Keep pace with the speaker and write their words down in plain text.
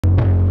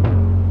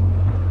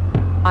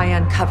I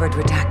uncovered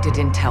redacted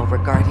intel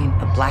regarding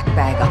a black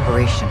bag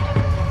operation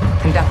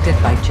conducted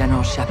by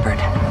General Shepard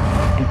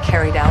and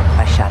carried out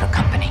by Shadow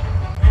Company.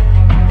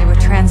 They were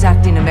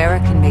transacting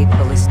American-made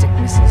ballistic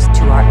missiles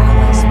to our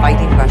allies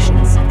fighting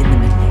Russians in the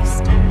Middle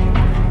East.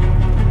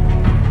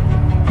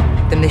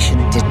 The mission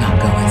did not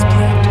go as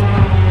planned.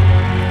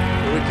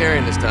 What are we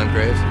carrying this time,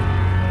 Graves?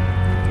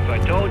 If I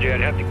told you,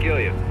 I'd have to kill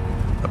you.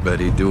 I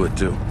bet he'd do it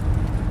too.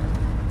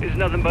 This is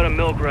nothing but a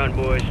milk run,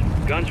 boys.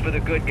 Guns for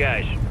the good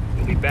guys.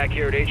 We'll be back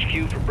here at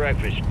HQ for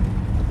breakfast.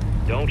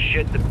 Don't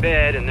shit the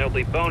bed and there'll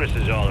be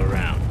bonuses all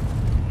around.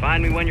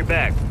 Find me when you're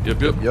back. Yep.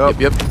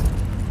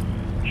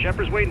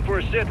 Shepard's waiting for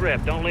a sit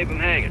rep. Don't leave him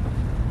hanging.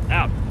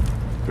 Out.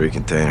 3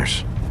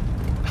 containers.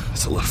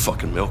 That's a lot of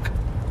fucking milk.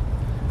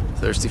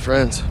 Thirsty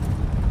friends.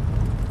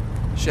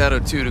 Shadow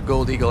 2 to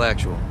Gold Eagle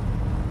Actual.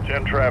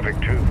 10 traffic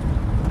 2.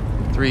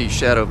 3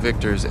 Shadow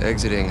Victors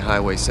exiting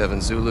Highway 7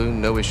 Zulu.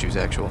 No issues,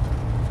 Actual.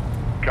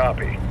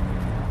 Copy.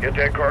 Get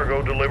that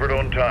cargo delivered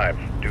on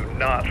time. Do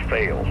not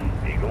fail.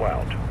 Eagle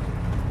out.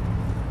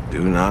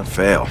 Do not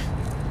fail.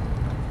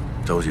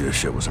 Told you this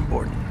shit was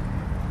important.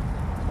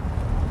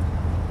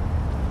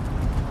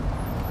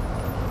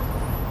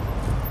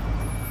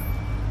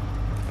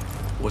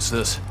 What's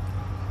this?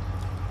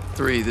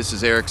 3, this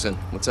is Erickson.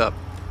 What's up?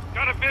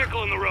 Got a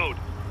vehicle in the road.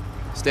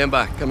 Stand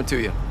by. Coming to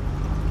you.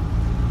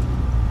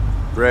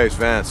 Graves,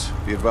 Vance,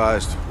 be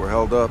advised. We're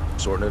held up.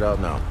 Sorting it out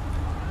now.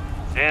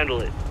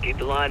 Handle it. Keep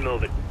the line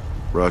moving.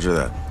 Roger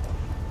that.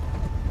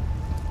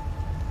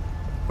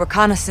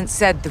 Reconnaissance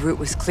said the route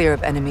was clear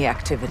of enemy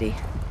activity.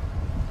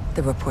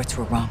 The reports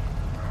were wrong.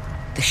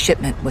 The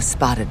shipment was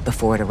spotted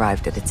before it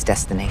arrived at its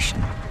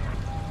destination.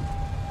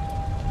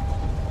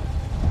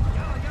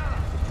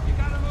 You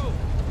gotta move.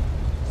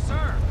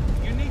 Sir,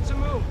 you need to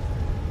move.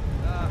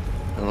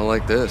 I don't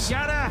like this.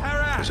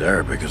 His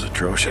Arabic is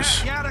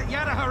atrocious.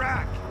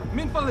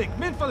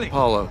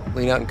 Paulo,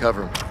 lean out and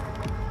cover him.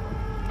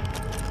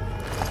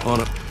 On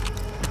it.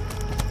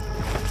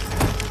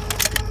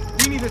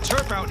 We need a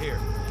chirp out here.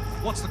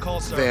 What's the call,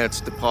 sir? Vance,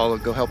 DePaulo,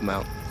 go help him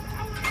out.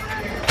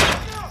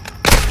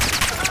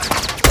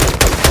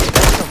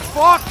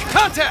 Fuck!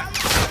 Contact!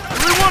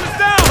 Everyone is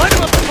down! Light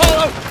him up,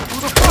 Apollo!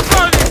 Who the fuck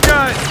are these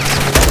guys?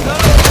 No!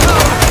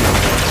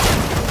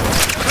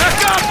 Back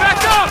up!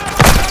 Back up!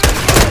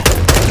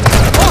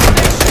 All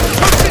stations,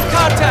 troops in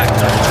contact!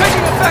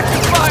 Taking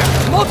effective fire!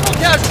 Multiple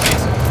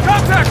casualties!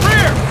 Contact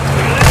rear!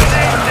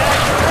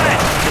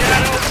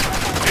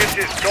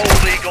 This is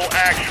Gold Eagle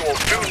Actual.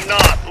 Do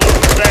not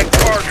lose that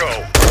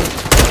cargo.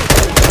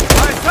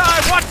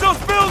 High, watch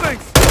those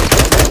buildings!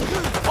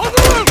 On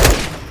the roof!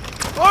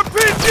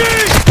 RPG!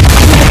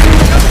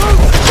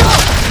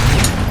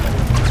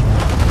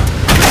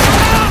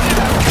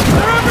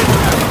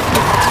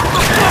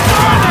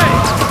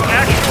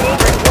 Actual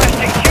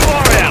requesting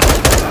QRM.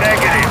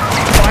 Negative.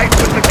 Fight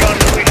with the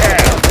guns we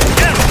have.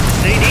 Yes,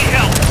 they need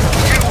help.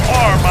 You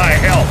are my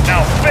help.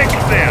 Now fix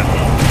this.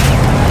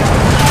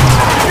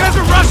 You guys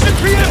are Russian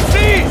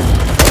PMCs!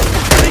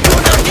 What are they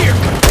doing out here?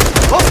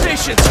 All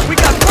stations, we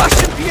got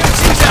Russian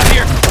PMCs out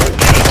here!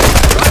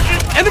 Russian?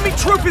 Enemy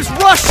troop is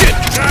Russian!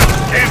 God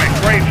damn it,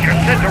 Graves, you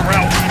said the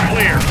route was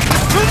clear.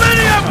 Too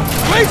many of them!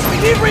 Graves,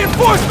 we need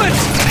reinforcements!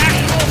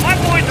 Actual, my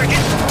boys are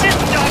getting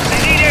stitched up.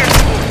 They need air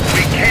support.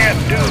 We can't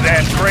do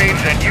that,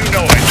 Graves, and you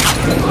know it.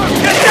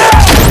 Get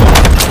down!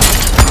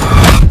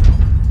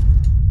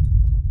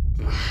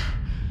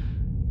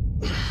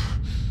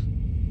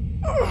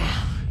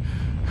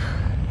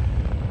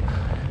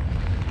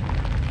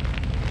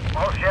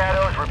 All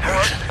Shadows,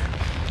 report.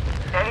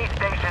 Any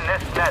station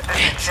this is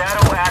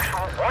Shadow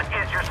Actual. What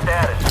is your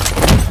status?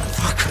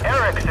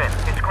 Erickson,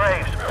 it's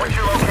Graves. What's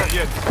your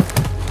location?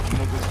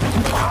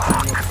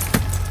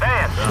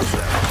 Vance,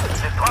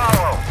 it's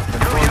Apollo.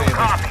 Do you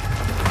copy?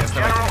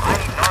 General, I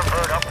need an armed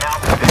bird up now.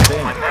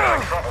 I'm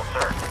in trouble,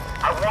 sir.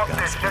 I want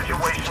this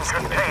situation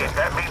contained.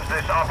 That means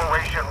this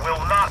operation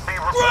will not be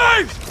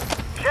repeated.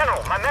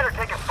 General, my men are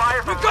taking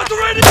fire from... We've got the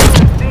radio!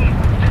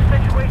 This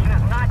situation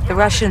is not yet... The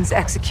Russians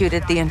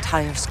executed the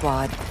entire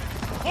squad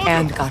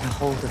and got a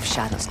hold of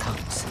Shadow's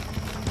comms.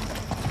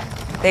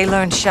 They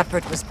learned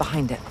Shepard was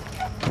behind it.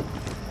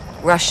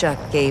 Russia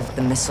gave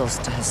the missiles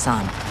to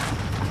Hassan.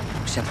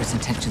 Shepard's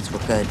intentions were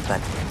good,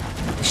 but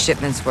the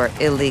shipments were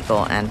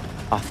illegal and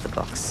off the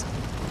books.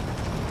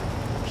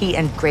 He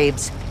and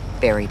Graves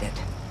buried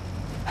it.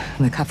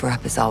 The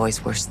cover-up is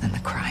always worse than the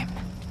crime.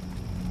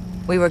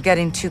 We were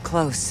getting too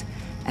close,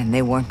 and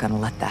they weren't gonna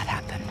let that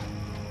happen.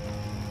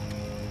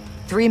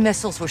 3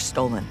 missiles were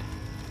stolen.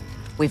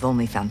 We've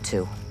only found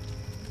 2.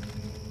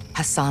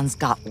 Hassan's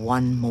got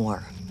 1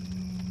 more.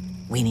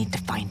 We need to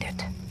find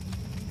it.